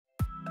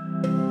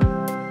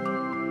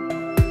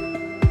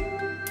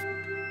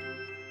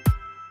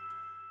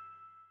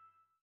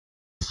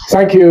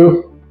Thank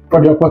you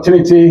for the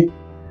opportunity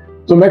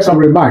to make some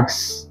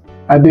remarks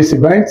at this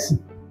event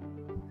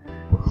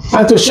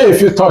and to share a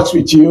few thoughts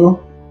with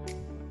you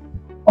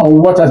on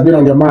what has been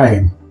on your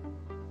mind,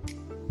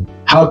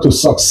 how to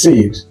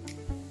succeed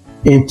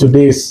in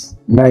today's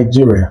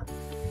Nigeria.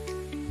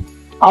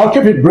 I'll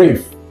keep it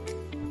brief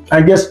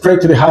and get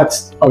straight to the heart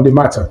of the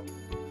matter.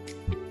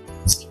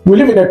 We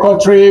live in a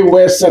country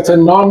where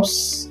certain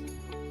norms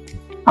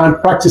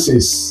and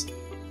practices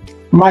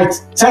might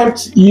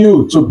tempt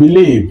you to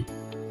believe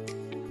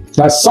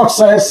that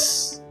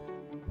success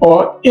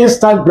or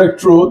instant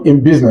breakthrough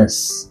in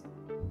business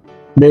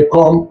may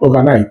come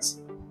overnight.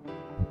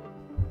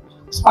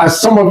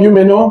 As some of you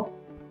may know,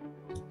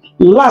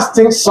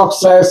 lasting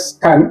success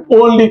can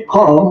only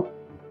come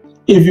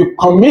if you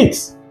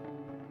commit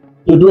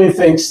to doing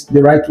things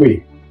the right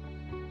way.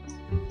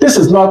 This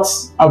is not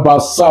about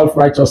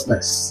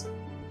self-righteousness.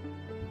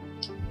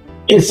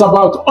 It's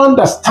about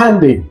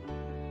understanding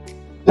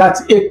that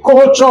a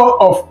culture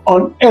of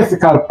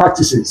unethical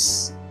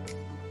practices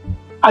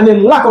and a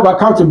lack of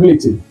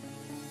accountability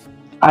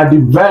are the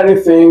very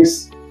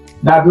things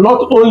that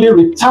not only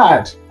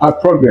retard our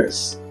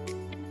progress,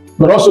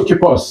 but also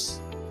keep us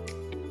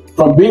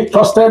from being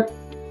trusted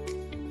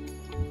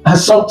and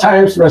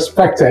sometimes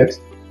respected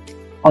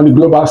on the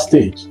global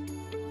stage.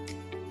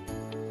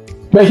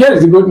 But here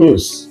is the good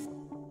news.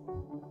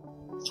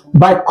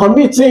 By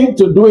committing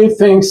to doing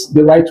things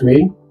the right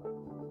way,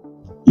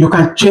 you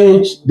can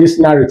change this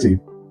narrative.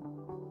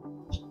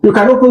 You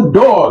can open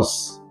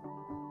doors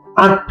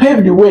and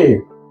pave the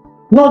way,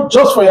 not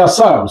just for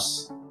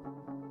yourselves,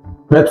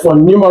 but for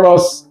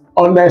numerous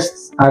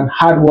honest and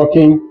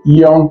hardworking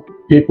young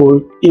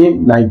people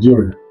in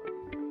Nigeria.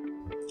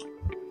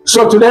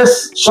 So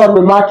today's short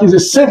remark is a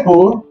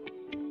simple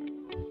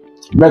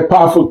but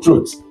powerful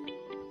truth.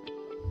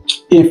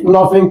 If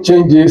nothing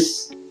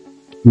changes,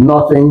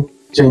 nothing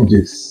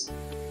changes.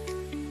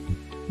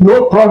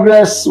 No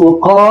progress will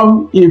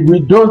come if we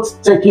don't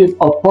take it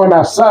upon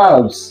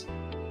ourselves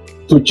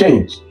to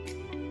change.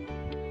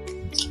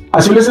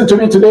 As you listen to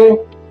me today,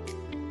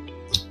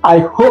 I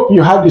hope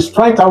you have the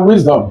strength and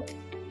wisdom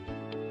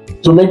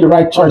to make the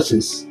right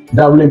choices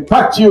that will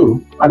impact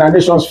you and our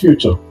nation's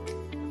future.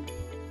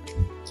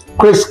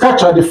 Chris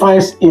Katcher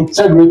defines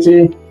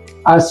integrity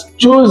as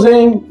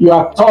choosing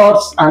your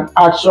thoughts and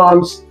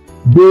actions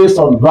based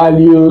on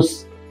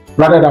values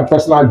rather than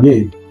personal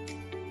gain.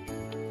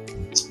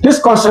 This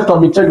concept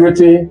of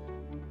integrity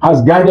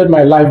has guided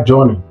my life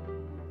journey,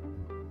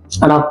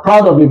 and I'm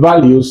proud of the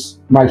values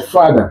my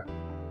father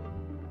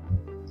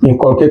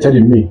inculcated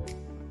in me.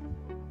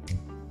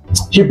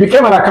 He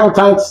became an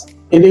accountant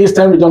in the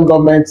Eastern Region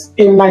government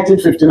in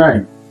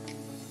 1959.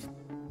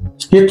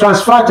 He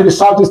transferred to the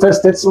Southeastern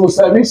State Civil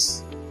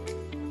Service,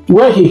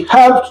 where he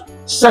helped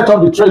set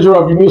up the treasury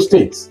of the new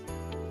state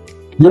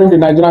during the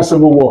Nigerian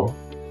Civil War.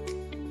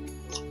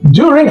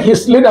 During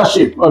his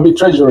leadership of the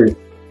treasury,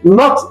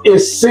 not a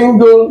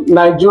single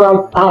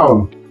Nigerian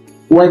pound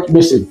went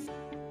missing.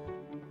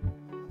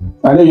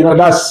 I know you know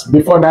that's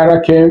before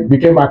Naira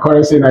became our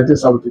currency in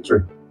 1973.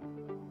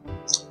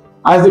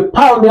 As the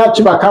pioneer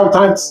chief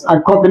accountant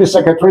and company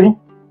secretary,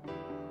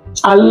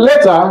 and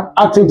later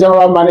acting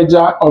general manager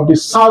of the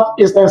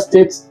Southeastern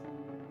State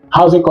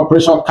Housing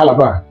Corporation,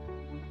 Calabar,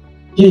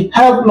 he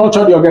helped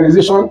nurture the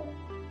organization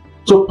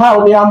to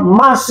pioneer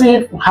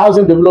massive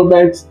housing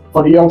development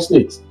for the young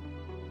state.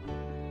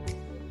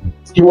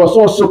 He was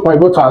also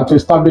pivotal to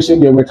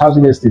establishing the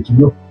housing estate to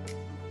grow.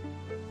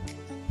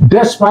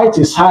 Despite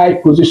his high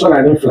position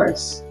and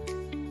influence,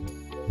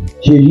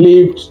 he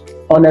lived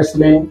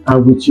honestly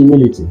and with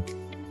humility.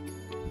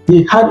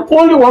 He had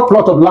only one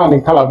plot of land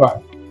in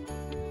Calabar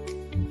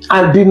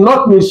and did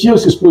not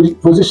misuse his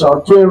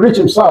position to enrich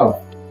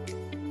himself,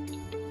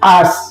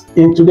 as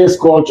in today's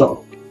culture.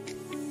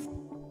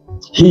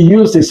 He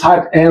used his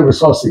hard-earned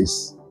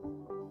resources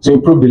to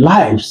improve the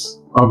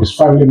lives of his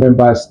family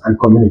members and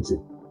community.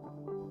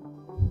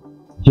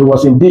 He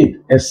was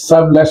indeed a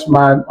selfless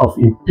man of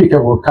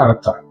impeccable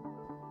character.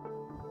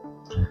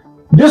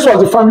 This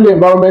was the family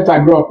environment I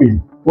grew up in,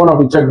 one of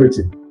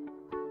integrity,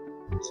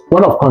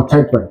 one of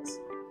contentment,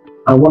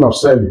 and one of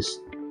service.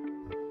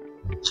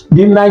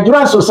 The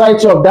Nigerian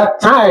society of that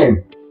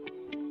time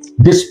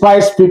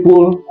despised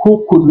people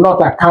who could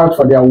not account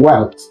for their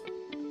wealth.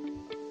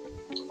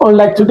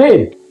 Unlike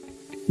today,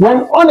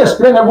 when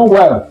unexplainable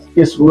wealth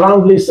is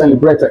roundly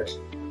celebrated.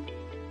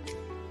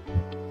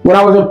 When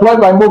I was employed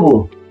by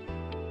Mobil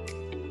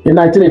in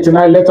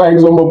 1989, later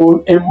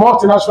ExxonMobil, a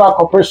multinational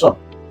corporation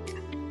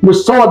with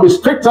some of the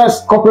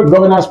strictest corporate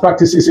governance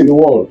practices in the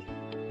world,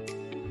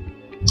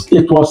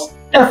 it was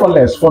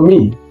effortless for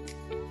me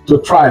to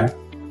thrive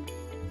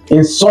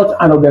in such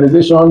an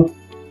organization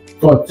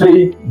for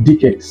 3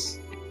 decades.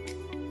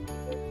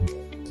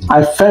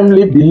 I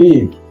firmly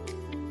believe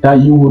that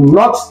you would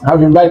not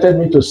have invited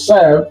me to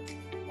serve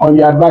on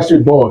your advisory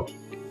board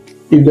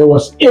if there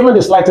was even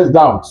the slightest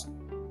doubt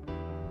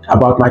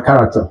about my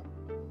character.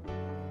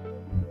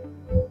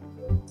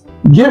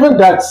 Given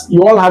that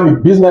you all have a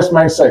business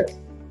mindset,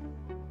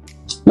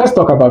 let's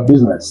talk about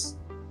business.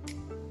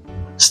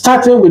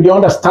 starting with the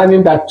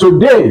understanding that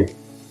today,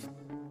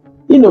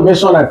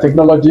 innovation and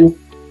technology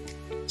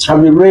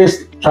have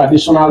erased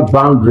traditional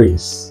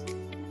boundaries.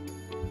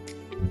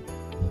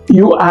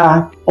 You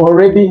are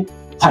already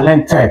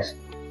talented,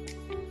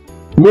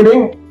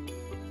 meaning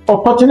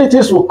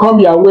opportunities will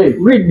come your way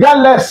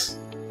regardless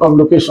of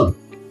location.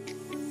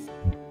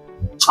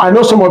 I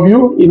know some of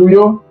you in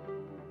Uyo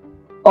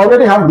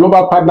already have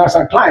global partners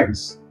and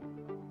clients,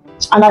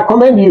 and I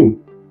commend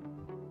you.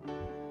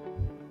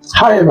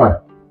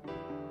 However,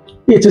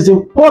 it is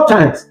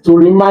important to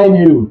remind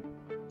you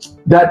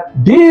that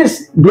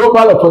these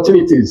global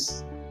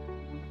opportunities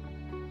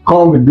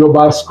come with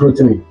global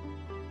scrutiny.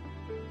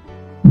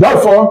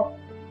 Therefore,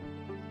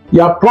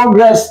 your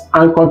progress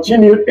and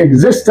continued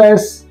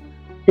existence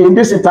in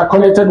this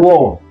interconnected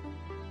world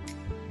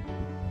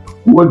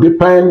will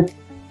depend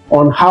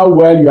on how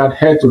well you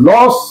adhere to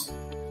laws,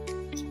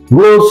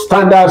 rules,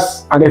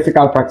 standards, and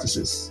ethical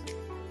practices.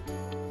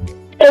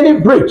 Any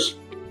breach,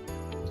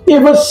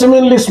 even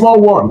seemingly small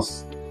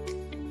ones,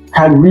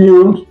 can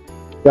ruin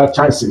your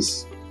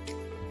chances.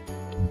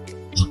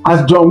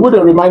 As John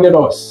Wooden reminded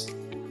us,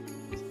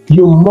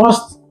 you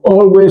must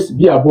always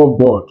be above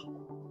board,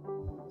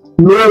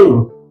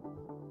 knowing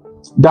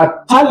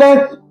that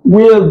talent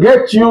will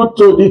get you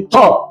to the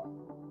top,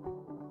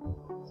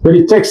 but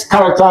it takes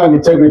character and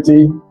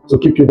integrity to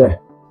keep you there.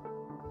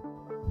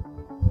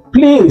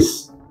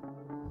 Please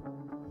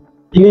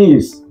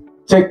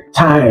take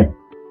time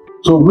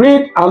to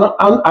read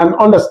and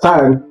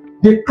understand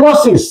the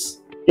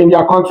clauses in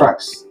your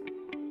contracts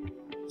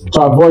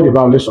to avoid a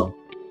violation.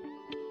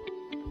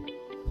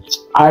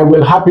 I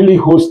will happily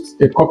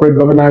host a corporate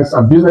governance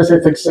and business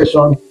ethics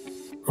session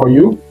for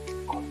you,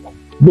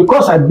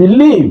 because I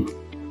believe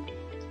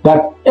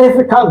that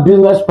ethical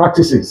business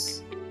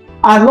practices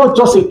are not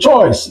just a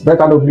choice but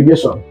an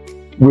obligation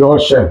we all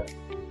share.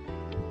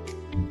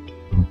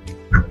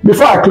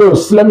 Before I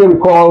close, let me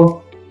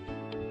recall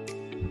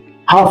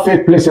how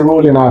faith plays a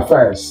role in our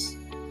affairs.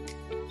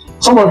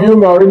 Some of you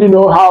may already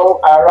know how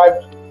I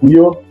arrived with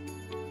you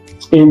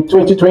in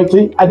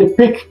 2020 at the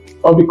peak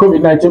of the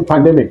COVID-19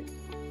 pandemic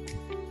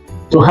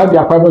to help the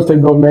Akwa Ibom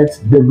State government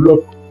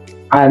develop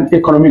an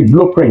economic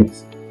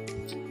blueprint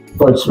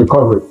for its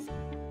recovery.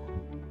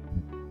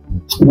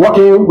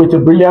 Working with a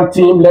brilliant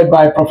team led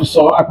by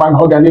Professor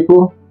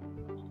Akwa,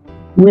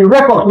 we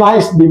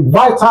recognize the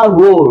vital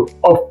role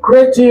of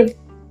creative,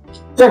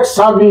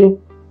 tech-savvy,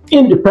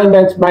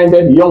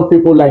 independent-minded young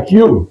people like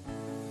you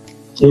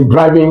in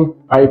driving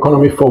our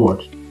economy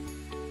forward.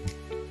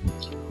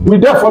 We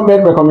therefore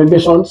made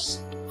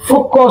recommendations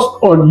focused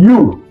on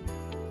you,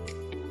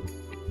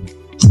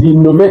 the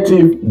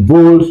innovative,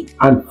 bold,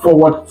 and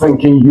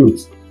forward-thinking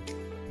youth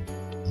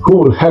who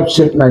will help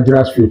shape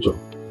Nigeria's future.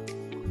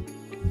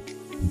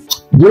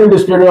 During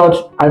this period,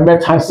 I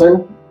met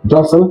Hansen,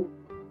 Johnson,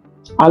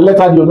 and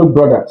later the Udom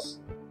brothers.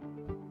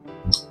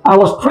 I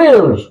was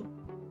thrilled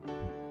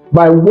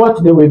by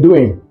what they were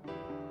doing,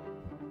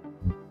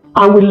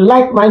 and with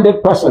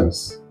like-minded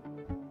persons,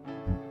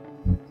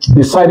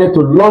 decided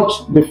to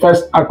launch the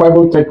first Akwa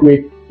Ibom Tech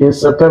Week in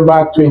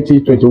September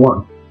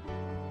 2021.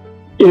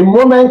 A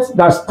moment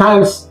that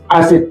stands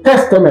as a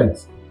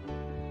testament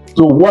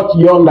to what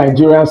young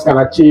Nigerians can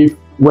achieve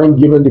when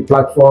given the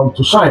platform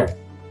to shine.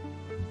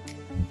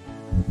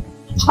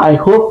 I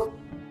hope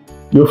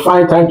you'll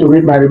find time to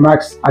read my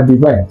remarks at the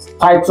event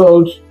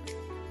titled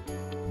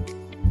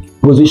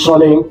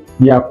Positioning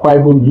the Akwa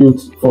Ibom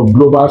Youth for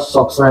Global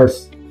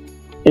Success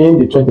in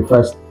the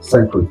 21st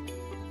Century.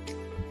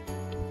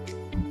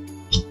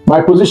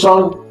 My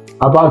position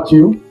about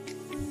you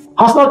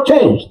has not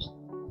changed.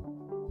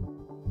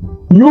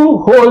 You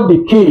hold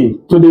the key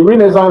to the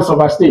renaissance of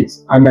our state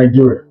and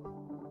Nigeria.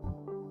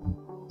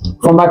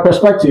 From my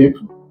perspective,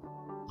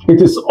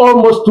 it is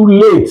almost too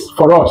late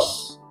for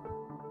us,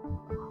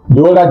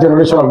 the older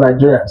generation of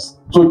Nigerians,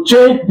 to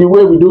change the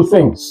way we do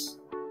things.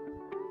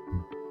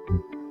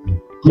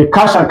 The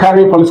cash and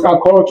carry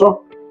political culture,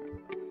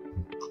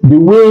 the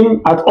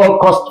win at all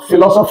cost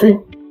philosophy,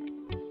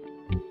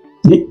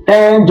 the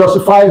end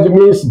justifies the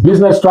means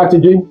business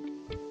strategy,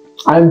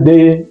 and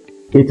the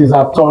it is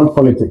our turn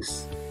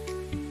politics.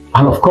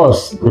 And of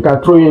course, we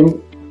can throw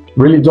in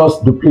religious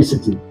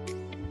duplicity.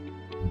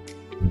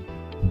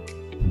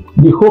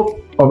 The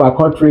hope of our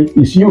country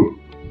is you,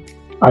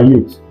 our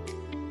youth.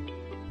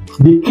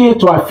 The key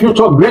to our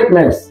future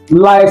greatness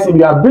lies in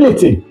your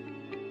ability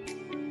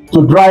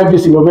to drive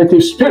this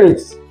innovative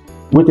spirit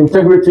with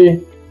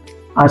integrity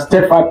and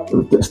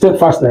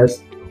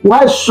steadfastness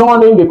while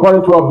shunning the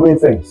current way of doing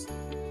things.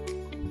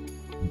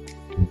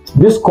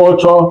 This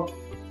culture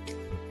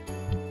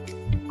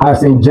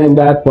has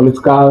engendered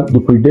political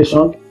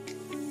depredation,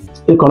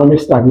 economic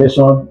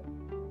stagnation,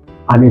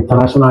 and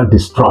international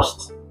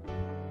distrust,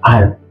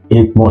 and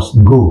it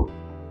must go.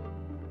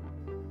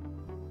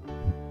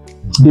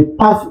 The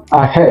path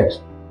ahead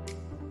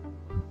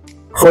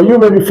for you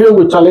may be filled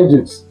with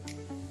challenges,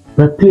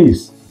 but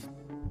please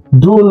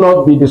do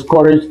not be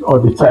discouraged or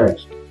deterred.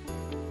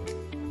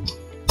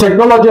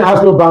 Technology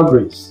has no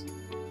boundaries.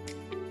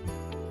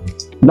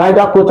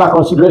 Neither quota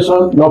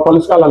consideration nor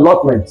political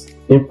allotment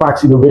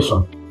impacts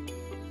innovation.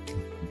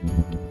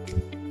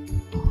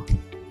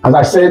 As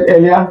I said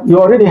earlier, you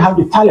already have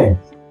the talent.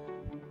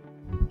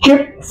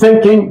 Keep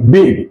thinking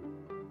big.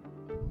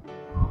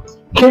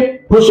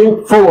 Keep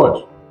pushing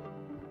forward.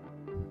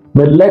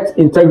 But let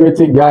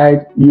integrity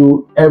guide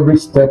you every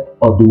step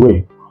of the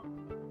way.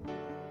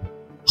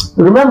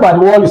 Remember, the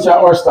world is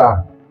your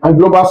oyster, and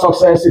global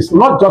success is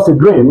not just a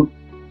dream,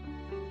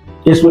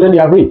 it's within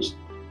your reach.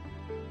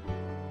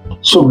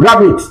 So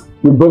grab it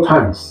with both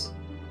hands.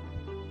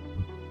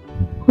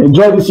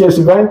 Enjoy this year's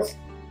event,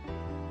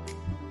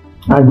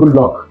 and good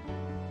luck.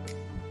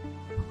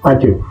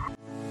 Thank you.